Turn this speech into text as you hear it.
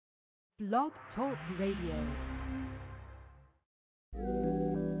Blog Talk Radio.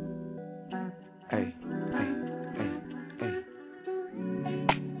 Hey, hey.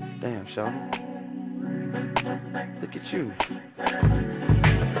 Damn, Shawty. Look at you.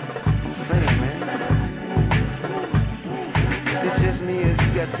 I'm saying, man. It's just me or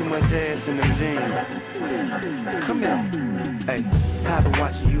you got too much ass in them jeans. Come here. Hey, I've been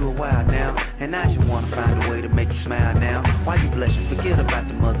watching you a while now, and I just wanna find a way to make you smile now. Why you blushing? Forget about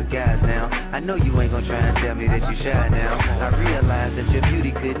them other guys now. I know you ain't gonna try and tell me that you shy now. I realize that your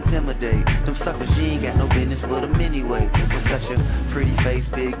beauty could intimidate them suckers. You ain't got no business with them anyway. With such a pretty face,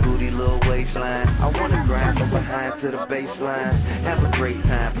 big booty, little waistline, I wanna grind from behind to the baseline. Have a great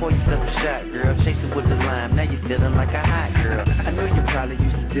time, pour yourself a shot, girl. Chase it with the lime, now you feeling like a hot girl. I know you probably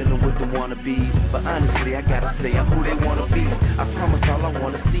used to dealing with the wannabes, but honestly, I gotta say I'm who they wanna be. I promise all I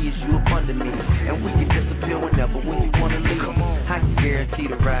wanna see is you up under me, and we can disappear whenever when you wanna leave. I can guarantee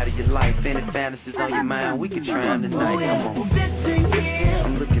the ride of your life. Any fantasies on your mind, we can try them tonight. Come on.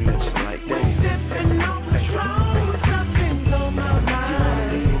 I'm looking at you like that. You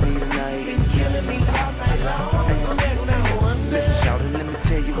wanna leave me tonight? Listen, shout it, let me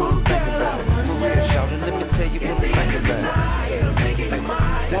tell you what I'm thinking about. For real, shout it, let me tell you what I'm thinking about.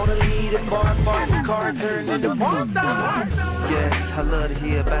 Wanna leave the car turns into porn stars. Yes, I love to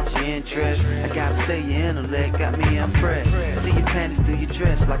hear about your interest. I gotta say your intellect got me impressed. See your panties through your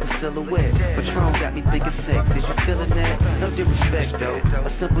dress like a silhouette. Patron got me thinking sex. Is you feeling that? No disrespect though.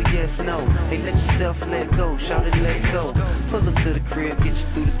 A simple yes, no. Hey, let yourself let go. Shout it, let go. Pull up to the crib, get you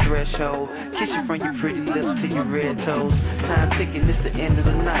through the threshold. Kiss you from your pretty lips to your red toes. Time ticking, it's the end of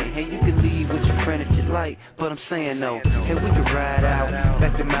the night. Hey, you can leave with your friend if you like, but I'm saying no. Hey, we can ride out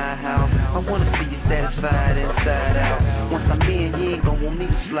back to my house. I wanna see you satisfied inside out. Once I'm in, you ain't gon' want me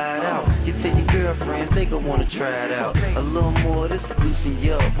to slide out. You tell your girlfriends they gon' wanna try it out. A little more, this will loosen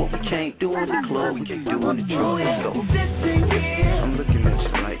you up. What we can't do in the club, we can do in the drug. Let's go. I'm looking at you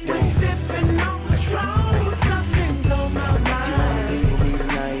like that. You wanna leave with me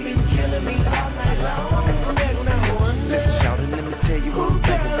tonight? Listen, shout it, let me tell you what I'm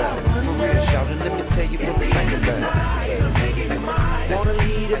thinking about. For real, shout it, let me tell you what I'm thinking about. Wanna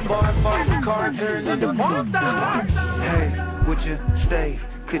leave the bar, car turns into porn stars. Hey, would you stay?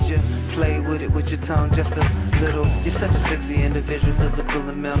 Could you play with it with your tongue just a little? You're such a sexy individual,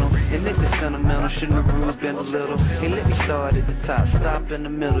 physical and mental. And if it's sentimental, shouldn't the rules been a little? Hey, let me start at the top, stop in the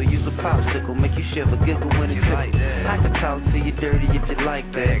middle. Use a popsicle, make you shiver, giggle when it tickles. I can talk to you dirty if you like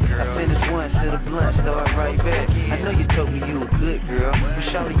that. I finish one, sit a blunt, start right back. I know you told me you a good girl,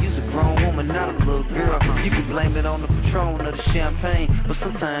 but shawty, you's a grown woman, not a little girl. You can blame it on the Patron or the champagne, but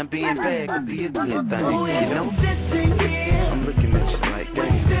sometimes being bad could be a good thing, you know? I'm looking at you like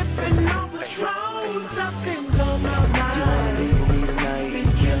that. You wanna leave with me tonight?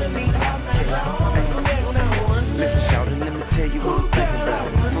 Listen, shout it, let me tell you what I'm thinking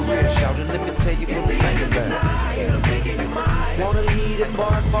about. For real, shout it, let me tell you what I'm thinking about. Wanna leave the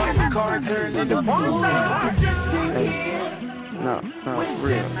car turns into porn stars. Hey, no, for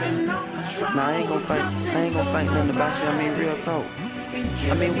real. Nah, I ain't gonna fight nothing about you. I mean, real talk.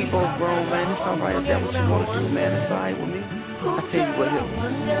 I mean, we both grown, man. It's alright if that's what you wanna do, man. It's alright with me. I tell you what,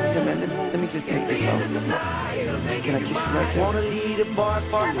 here, man, let me just take this off. Can I kiss you right there? Wanna leave the car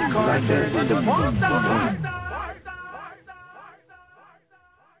turns into porn stars.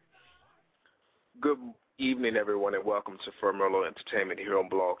 Good evening, everyone, and welcome to Merlot Entertainment here on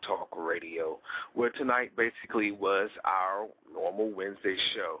Blog Talk Radio, where tonight basically was our normal Wednesday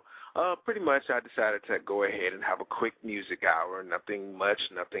show. Pretty much I decided to go ahead and have a quick music hour, nothing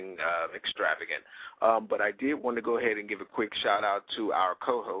much, nothing extravagant. But I did want to go ahead and give a quick shout-out to our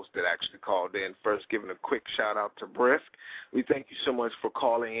co-host that actually called in. First, giving a quick shout-out to Brisk. We thank you so much for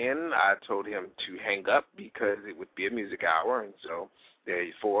calling in. I told him to hang up because it would be a music hour, and so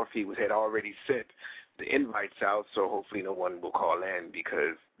therefore he had already sent the invites out, so hopefully no one will call in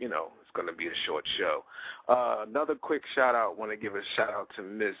because, you know, it's going to be a short show. Another quick shout-out, want to give a shout-out to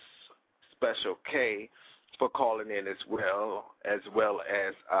Miss Special K for calling in as well as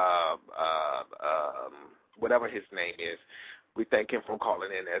whatever his name is. We thank him for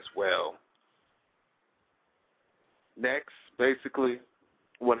calling in as well. Next, basically,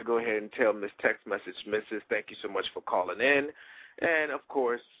 want to go ahead and tell Miss Text Message Mrs. Thank you so much for calling in. And, of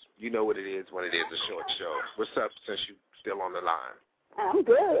course, you know what it is when it is a short show. What's up since you're still on the line? I'm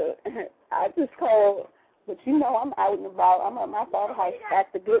good. I just called. But you know I'm out and about. I'm at my father's house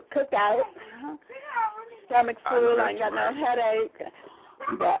at the good cookout. Stomach full. I ain't got no headache.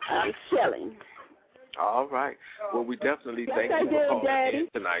 But I'm chilling. All right. Well, we definitely thank you for calling in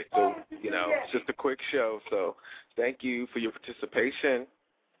tonight. So, you know, it's just a quick show. So thank you for your participation.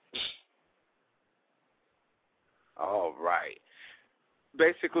 All right.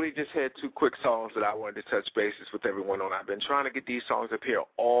 Basically, just had two quick songs that I wanted to touch bases with everyone on. I've been trying to get these songs up here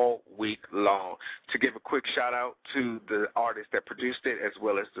all week long. To give a quick shout-out to the artist that produced it as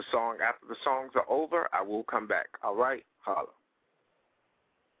well as the song. After the songs are over, I will come back. All right? Holla.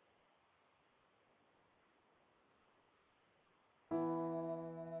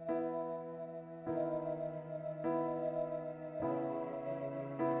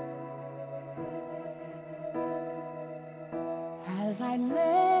 As I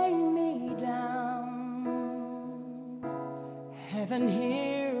lay me down, heaven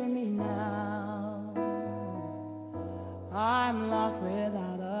hear me now. I'm lost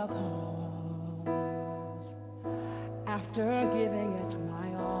without a cause, after giving it my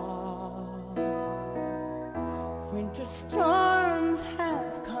all. Winter storms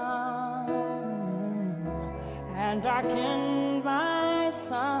have come and darkened my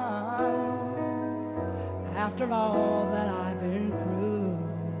sun. After all that I've been through,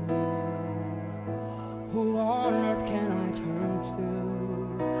 who on earth can I turn to?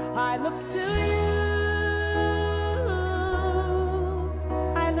 I look to you,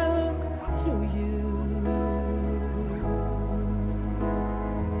 I look to you.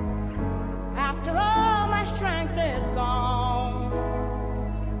 After all my strength is gone,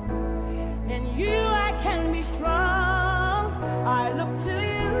 in you I can be strong. I look to you.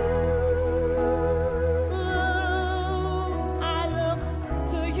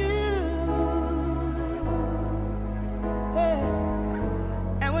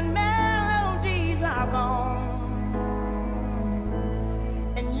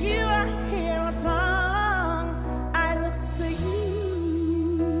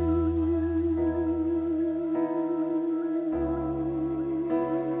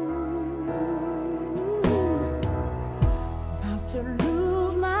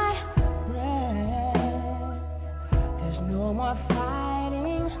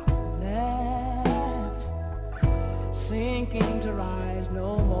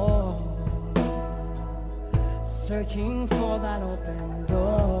 Searching for that open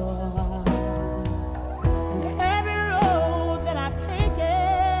door, and every road that I've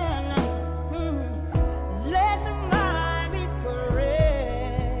taken led to my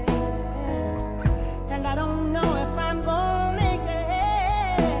regret, and I don't know if I'm gonna make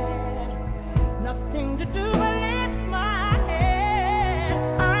it. Nothing to do but lift my head.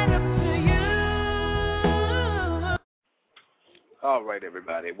 I look to you. All right,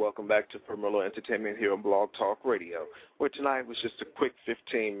 everybody. Welcome back to Merlot Entertainment here on Blog Talk Radio, where tonight was just a quick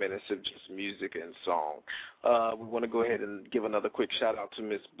 15 minutes of just music and song. We want to go ahead and give another quick shout-out to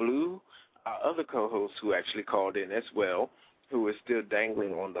Miss Blue, our other co-host who actually called in as well, who is still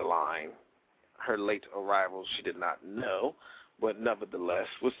dangling on the line. Her late arrival, she did not know, but nevertheless,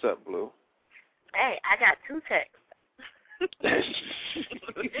 what's up, Blue? Hey, I got two texts.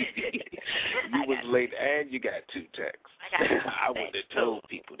 You was late and you got two texts. I wouldn't have told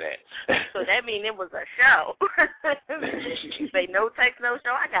people that. So that means it was a show. You say no text, no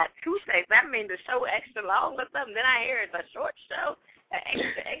show. I got two texts. That means the show extra long or something. Then I hear it's a short show, an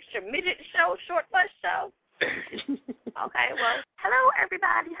extra midget show, short bus show. Okay, well, hello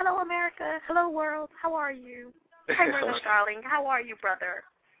everybody. Hello America. Hello world. How are you? Hey, Merlot, darling. How are you, brother?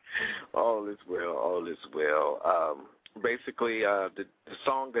 All is well. All is well. Basically, the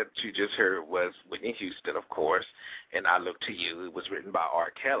song that you just heard was Whitney Houston, of course, and I Look to You. It was written by R.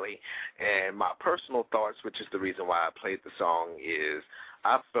 Kelly. And my personal thoughts, which is the reason why I played the song, is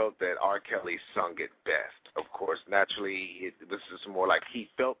I felt that R. Kelly sung it best. Of course, naturally, this is more like he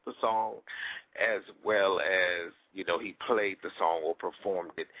felt the song as well as, you know, he played the song or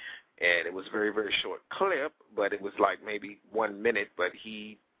performed it. And it was a very, very short clip, but it was like maybe 1 minute, but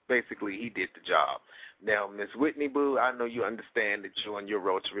he did the job. Now, Miss Whitney Boo, I know you understand that you're on your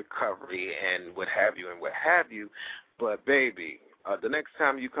road to recovery and what have you, but baby, the next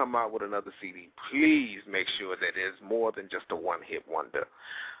time you come out with another CD, please make sure that it's more than just a one-hit wonder.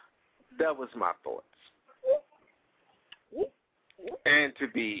 That was my thoughts. And to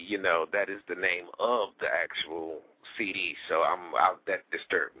be, you know, that is the name of the actual CD, so that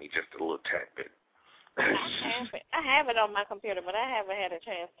disturbed me just a little tad bit. I have it on my computer, but I haven't had a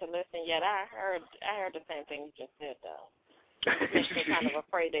chance to listen yet. I heard the same thing you just said, though. It makes me kind of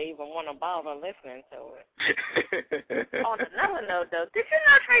afraid to even want to bother listening to it. On another note, though, did you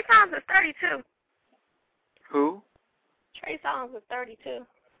know Trey Songz is 32? Who? Trey Songz is 32.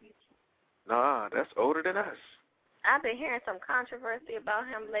 Nah, that's older than us. I've been hearing some controversy about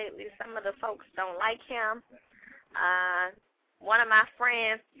him lately. Some of the folks don't like him. One of my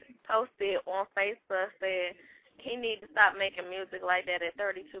friends posted on Facebook, said he needs to stop making music like that at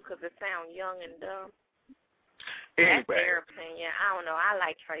 32 because it sounds young and dumb. Anyway. That's their opinion. I don't know. I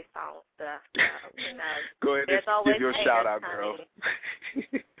like Trey Songz stuff. So, go ahead and give your shout out, girl.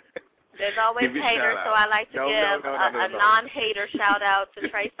 There's always haters, so I like to give a non-hater shout out to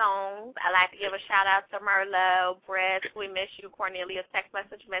Trey Songz. I like to give a shout out to Merlot, Brett, We Miss You, Cornelius, Text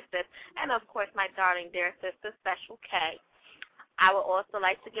Message Missus, and of course my darling dear sister, Special K. I would also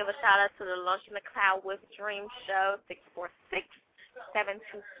like to give a shout out to the Lunch in the Cloud with Dream Show,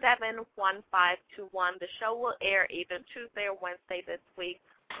 646-727-1521. The show will air either Tuesday or Wednesday this week.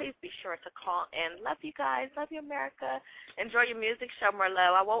 Please be sure to call in. Love you guys. Love you, America. Enjoy your music show,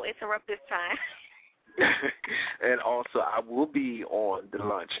 Merlot. I won't interrupt this time. And also, I will be on the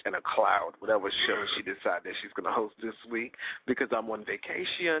Lunch in a Cloud, whatever show she decides that she's going to host this week, because I'm on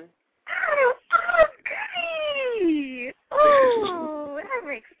vacation. Oh, okay. Oh,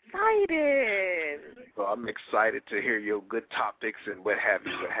 I'm excited. So I'm excited to hear your good topics and what have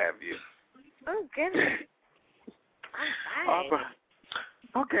you, Oh, goodness. I'm fine.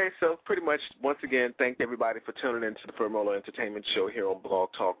 Okay, so pretty much, once again, thank everybody for tuning in to the Merlot Entertainment Show here on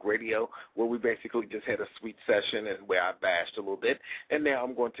Blog Talk Radio, where we basically just had a sweet session and where I bashed a little bit. And now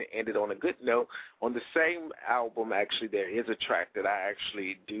I'm going to end it on a good note. On the same album, actually, there is a track that I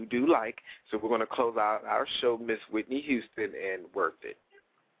actually do like. So we're going to close out our show, Miss Whitney Houston, and Worth It.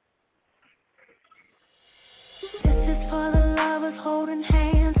 This is for the lovers holding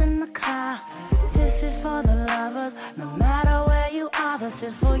hands in the car. This is for the lovers, no matter where you are. This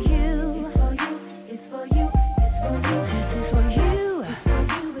is for you. It's for you. It's for you. It's for you. This is for you. It's for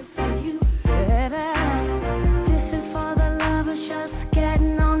you. It's for you. Baby. This is for the lovers just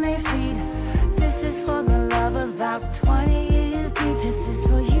getting on their feet. This is for the lovers about 20 years deep. This is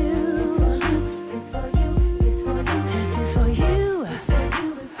for you. It's for you. It's for you. It's for you. This is for you. It's for you.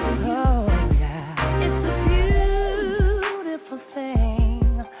 It's for you. Oh yeah. It's a beautiful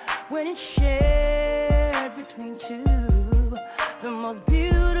thing when it's shared between two. The most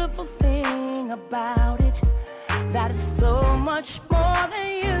beautiful thing about it, that is so much more than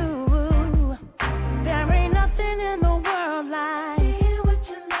you. There ain't nothing in the world like being with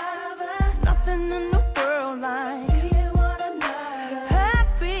your lover. Nothing in the world like being one another.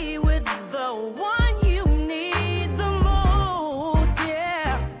 Happy with the one you need the most,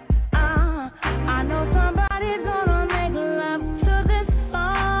 yeah. I know somebody's gonna make love to this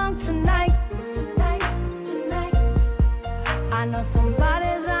song tonight. I know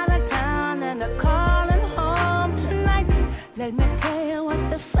somebody's out of town and they're calling home tonight. Let me tell you what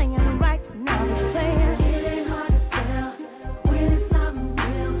they're saying right now. They're saying it ain't hard to tell when it's something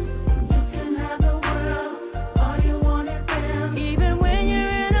real. You can have the world, all you want is them. Even when you're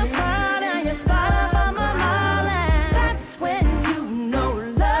in a crowd and you're spot up on my mind, that's when you know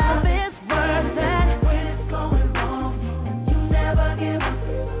love is worth it. When it's going wrong and you never give up.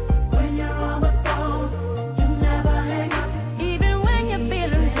 When you're on the phone, you never hang up. Even when you're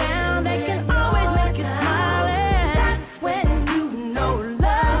feeling down, they can always make you smile. That's when you know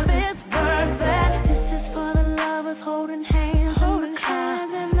love is worth it. This is for the lovers holding hands in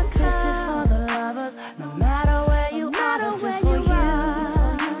the car. This is for the lovers, no matter where you are. This is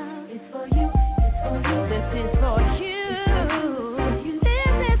for you. It's for you. This is for you.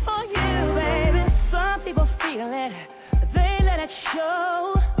 This is for you, baby. Some people feel it, they let it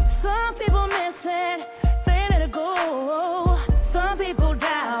show. Some people miss it, they let it go. Some people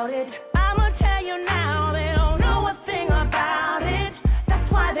doubt it. I'ma tell you now, they don't know a thing about it.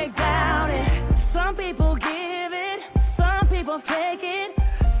 That's why they doubt it. Some people give it, some people take it.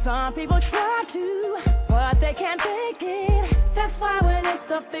 Some people try to, but they can't take it. That's why when it's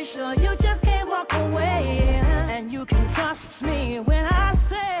official, you just can't walk away. And you can trust me when I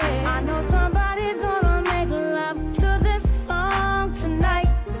say, I know somebody's gonna make love to this song tonight.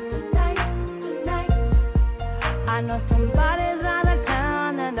 I know somebody's out of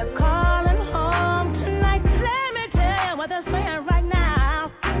town and they're calling home tonight. Let me tell you what they're saying right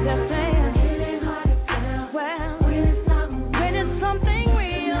now. They're saying it ain't hard to tell. Well, when it's something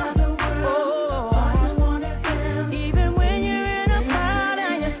real. Oh, all you want is them. Even when you're in a crowd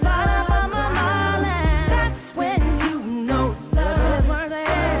and you're spot up on my mind, that's when you know love is worth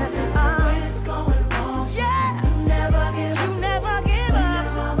it. When it's going wrong, yeah, you never give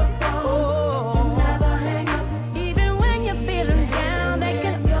up. Oh, you never hang up. Even when you're feeling down, they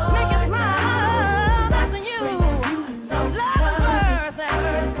can make you smile. That's when you know love is worth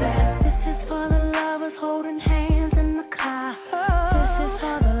it. This is for the lovers holding hands in the car. This is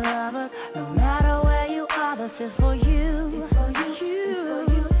for the lovers, no matter where you are. This is for you. It's for you.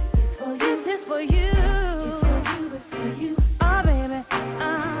 This is for you. It's for you. Oh, baby.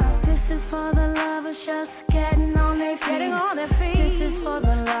 This is for the lovers just getting on their feet. This is for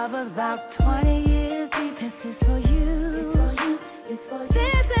the lovers about 20.